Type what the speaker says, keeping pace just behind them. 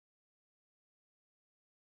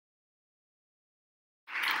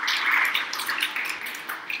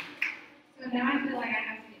now I feel like I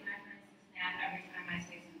have to get my friends to snap every time I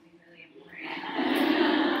say something really important.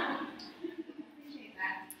 Appreciate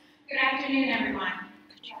that. Good afternoon, everyone.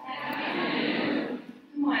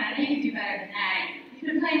 Come on, I know you can do better than that.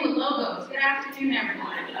 You've been playing with logos. Good afternoon,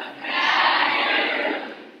 everyone.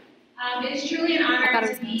 It's truly an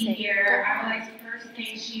honor to be here. I would like to first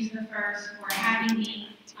thank She's the First for having me,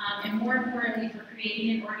 and more importantly, for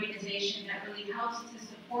creating an organization that really helps to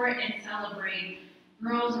support and celebrate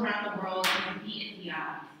girls around the world who compete in the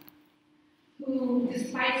odds, who,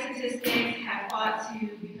 despite statistics, have fought to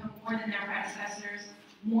become more than their predecessors,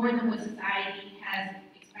 more than what society has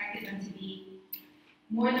expected them to be,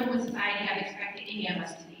 more than what society has expected any of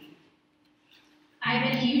us to be. I've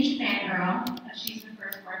been a huge fangirl of She's the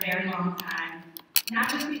First for a very long time, not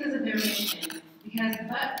just because of their mission,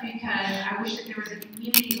 but because I wish that there was a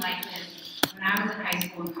community like this when I was in high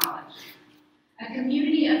school and college. A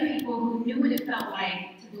community of people who knew what it felt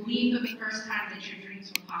like to believe for the first time that your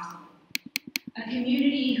dreams were possible. A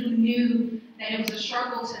community who knew that it was a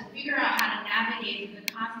struggle to figure out how to navigate through the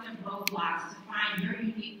constant roadblocks to find your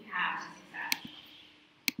unique path to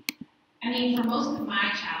success. I mean, for most of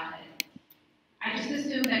my childhood, I just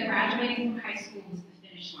assumed that graduating from high school was the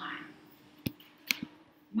finish line.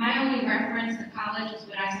 My only reference to college was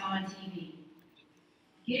what I saw on TV.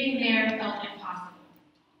 Getting there felt impossible,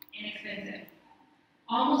 inexpensive,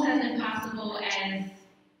 almost as impossible as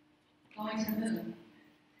going to the moon.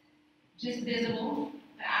 Just visible,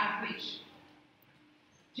 but out of reach.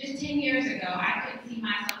 Just 10 years ago, I couldn't see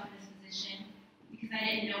myself in this position because I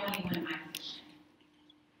didn't know anyone in my position.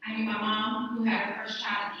 I knew my mom, who had her first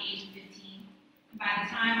child at the age of 15. By the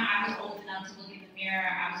time I was old enough to look in the mirror,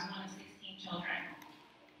 I was one of 16 children.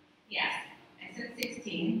 Yes, I said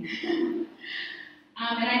 16. And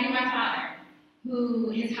I knew my father, who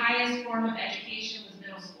his highest form of education was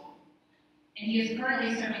middle school. And he is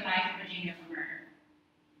currently serving life in Virginia for murder.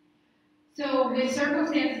 So with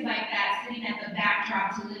circumstances like that sitting at the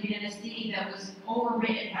backdrop to living in a city that was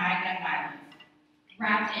overwritten by gun violence,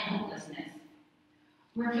 wrapped in hopelessness,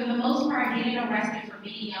 where for the most part getting arrested for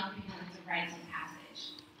many young people is a rite of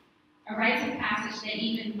passage. A rite of passage that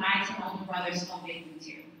even my 10 older brothers fell victim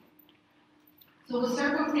to. So with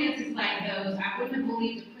circumstances like those, I wouldn't have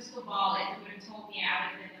believed a crystal ball if it would have told me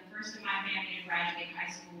I would have been the first in my family to graduate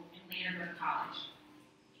high school and later go to college.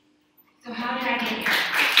 So how did I get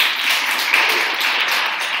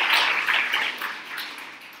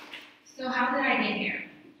here?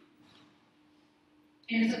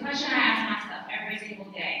 And it's a question I ask myself every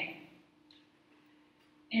single day.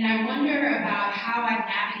 And I wonder about how I've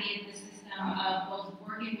navigated the system of both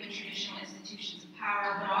working with traditional institutions of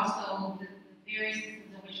power, but also the various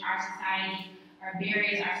systems in which our society, or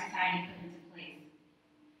barriers our society put into place.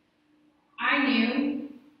 I knew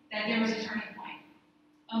that there was a turning point,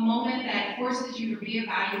 a moment that forces you to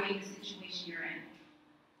reevaluate the situation you're in.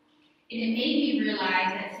 And it made me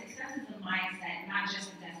realize that success is a mindset, not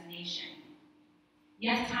just a destination.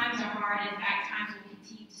 Yes, times are hard. In fact, times will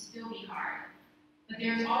continue to still be hard. But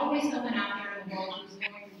there's always someone out there in the world who's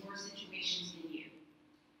going through worse situations than you.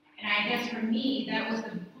 And I guess for me, that was the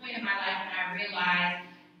point in my life when I realized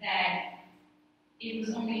that it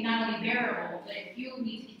was only not only bearable, but it fueled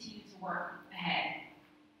me to continue to work ahead.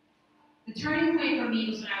 The turning point for me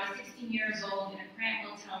was when I was 16 years old in a cramped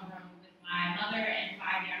hotel room with my mother and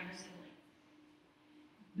 5 younger siblings.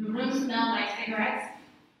 The room smelled like cigarettes.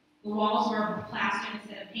 The walls were plastered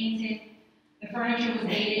instead of painted. The furniture was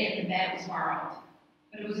dated and the bed was borrowed.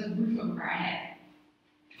 But it was a roof over our head.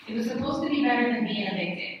 It was supposed to be better than being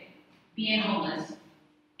evicted, being homeless.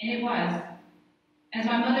 And it was. As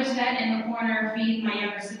my mother sat in the corner feeding my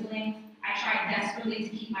younger siblings, I tried desperately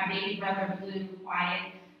to keep my baby brother Blue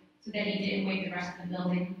quiet so that he didn't wake the rest of the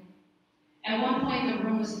building. At one point, the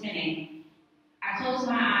room was spinning. I closed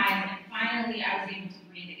my eyes, and finally I was able to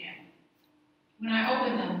breathe again. When I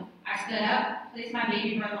opened them, I stood up, placed my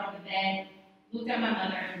baby brother on the bed, looked at my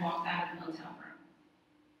mother, and walked out of the motel room.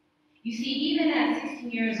 You see, even at 16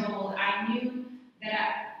 years old, I knew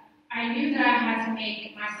that I had to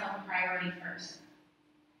make myself a priority first.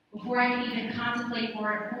 Before I could even contemplate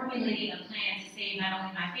formulating a plan to save not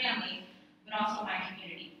only my family, but also my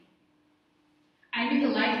community. I knew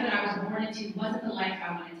the life that I was born into wasn't the life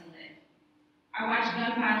I wanted to live. I watched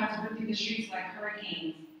gun violence rip through the streets like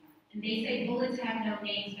hurricanes, and they say bullets have no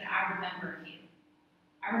names, but I remember a few.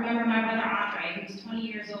 I remember my brother Andre, who was 20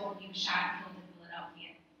 years old when he was shot and killed in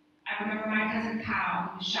Philadelphia. I remember my cousin Kyle,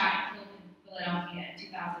 who was shot and killed in Philadelphia in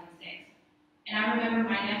 2006. And I remember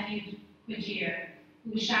my nephew Quajir,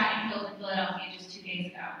 who was shot and killed in Philadelphia just 2 days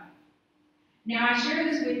ago. Now I share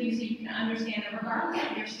this with you so you can understand that regardless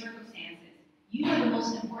of your circumstances, You are the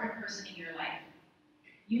most important person in your life.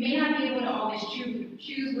 You may not be able to always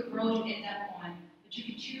choose what road you end up on, but you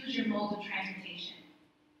can choose your modes of transportation.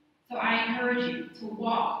 So I encourage you to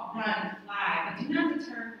walk, run, fly, but do not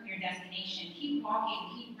deter from your destination. Keep walking,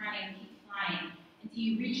 keep running, keep flying until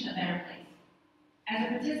you reach a better place. As a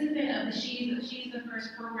participant of the She's the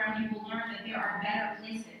First program, you will learn that there are better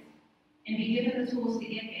places and be given the tools to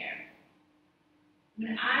get there.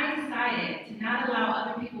 When I decided to not allow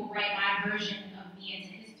other people to write my version of me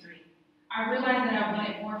into history, I realized that I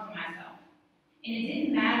wanted more for myself. And it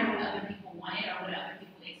didn't matter what other people wanted or what other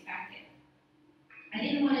people expected. I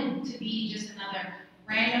didn't want it to be just another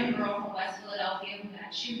random girl from West Philadelphia who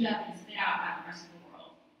got chewed up and spit out by the rest of the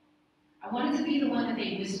world. I wanted to be the one that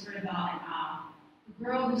they whispered about in awe. The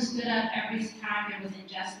girl who stood up every time there was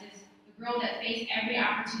injustice, the girl that faced every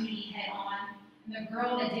opportunity head on, and the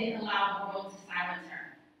girl that didn't allow the world to silence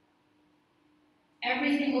her.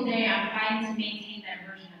 Every single day I'm fighting to maintain that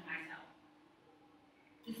version of myself.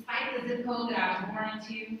 Despite the zip code that I was born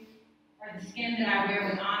into, or the skin that I wear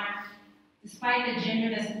with honor, despite the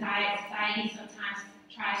gender that society sometimes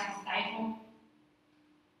tries to stifle,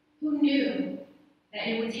 who knew that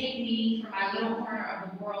it would take me from my little corner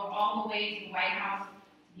of the world all the way to the White House, to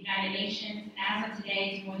the United Nations, and as of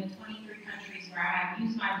today to more than 23 countries where I have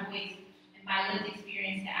used my voice and my lived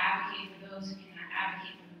experience to advocate for those who cannot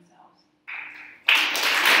advocate for themselves.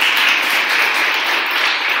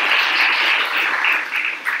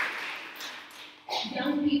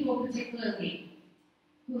 Young people particularly,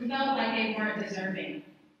 who felt like they weren't deserving.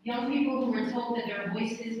 Young people who were told that their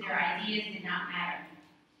voices, their ideas did not matter.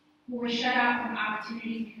 Who were shut out from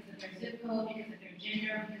opportunities because of their zip code, because of their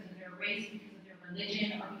gender, because of their race, because of their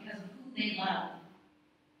religion, or because of who they love.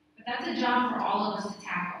 But that's a job for all of us to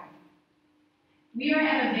tackle. We are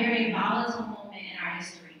at a very volatile moment in our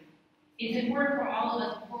history. It's important for all of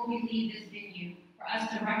us, before we leave this venue, for us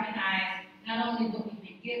to recognize not only what we've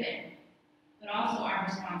been given, but also our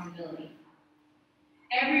responsibility.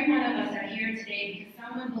 Every one of us are here today because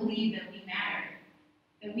someone believed that we mattered,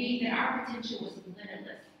 that our potential was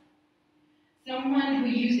limitless. Someone who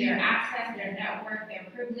used their access, their network, their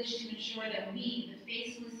privilege to ensure that we, the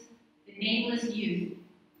faceless, the nameless youth,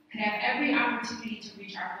 could have every opportunity to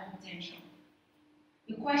reach our full potential.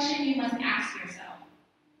 The question you must ask yourself,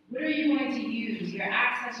 what are you going to use your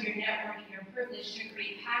access, your network, and your privilege to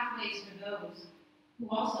create pathways for those who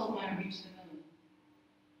also want to reach the moon?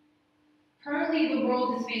 Currently, the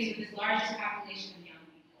world is faced with its largest population of young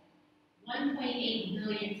people, 1.8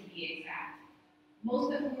 billion to be exact,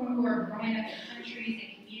 most of whom who are growing up in countries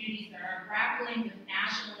and communities that are grappling with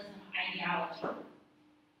nationalism ideology.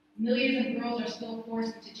 Millions of girls are still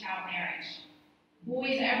forced into child marriage.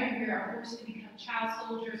 Boys everywhere are forced to become child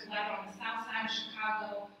soldiers, whether on the south side of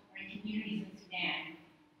Chicago or in communities in Sudan.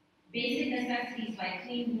 Basic necessities like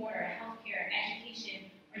clean water, healthcare, and education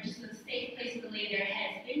are just a safe place to lay their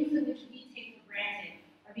heads. Things in which we take for granted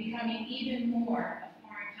are becoming even more a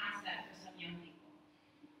foreign concept for some young people.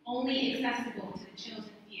 Only accessible to the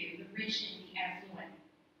chosen few, the rich and the affluent.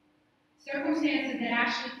 Circumstances that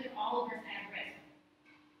actually put all of us at risk.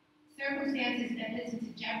 Circumstances that put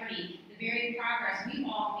into jeopardy the very progress we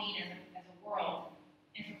all made as a world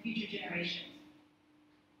and for future generations.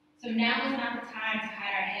 So now is not the time to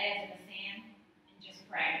hide our heads in the sand and just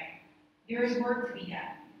pray. There is work to be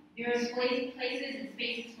done. There is places and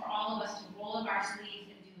spaces for all of us to roll up our sleeves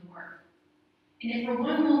and do the work. And if for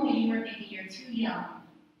one moment you were thinking you're too young,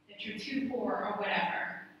 that you're too poor or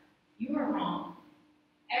whatever, you are wrong.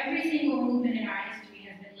 Every single movement in our history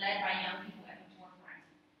has been led by young people at the forefront.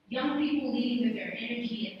 Young people leading with their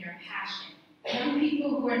energy and their passion. Young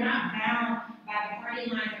people who are not bound by the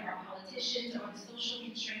party lines of our politicians or the social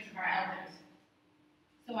constraints of our elders.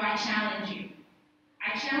 So I challenge you.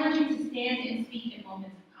 I challenge you to stand and speak in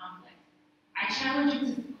moments of conflict. I challenge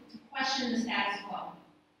you to question the status quo.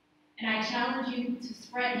 And I challenge you to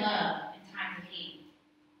spread love in times of hate.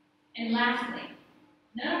 And lastly,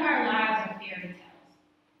 none of our lives are fairy tales.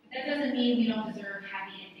 But that doesn't mean we don't deserve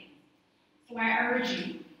happy endings. So I urge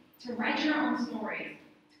you to write your own stories,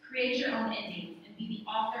 to create your own endings, and be the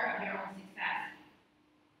author of your own success.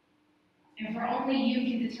 And for only you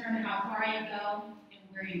can determine how far you go and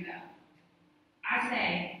where you go. I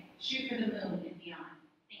say, shoot for the moon and beyond.